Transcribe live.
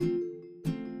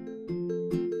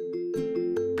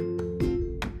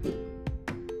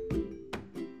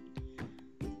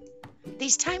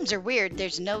These times are weird,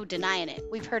 there's no denying it.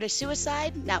 We've heard of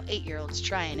suicide, now 8-year-olds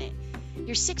trying it.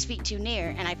 You're 6 feet too near,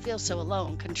 and I feel so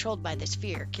alone, controlled by this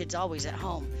fear, kids always at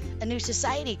home. A new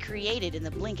society created in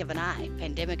the blink of an eye.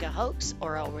 Pandemic a hoax,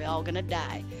 or are we all gonna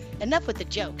die? Enough with the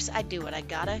jokes, I do what I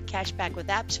gotta. Cash back with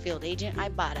apps, field agent, I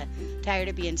boughta. Tired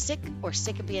of being sick, or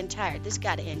sick of being tired? This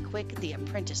gotta end quick, the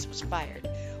apprentice was fired.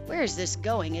 Where is this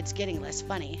going? It's getting less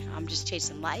funny. I'm just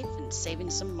chasing life and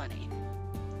saving some money.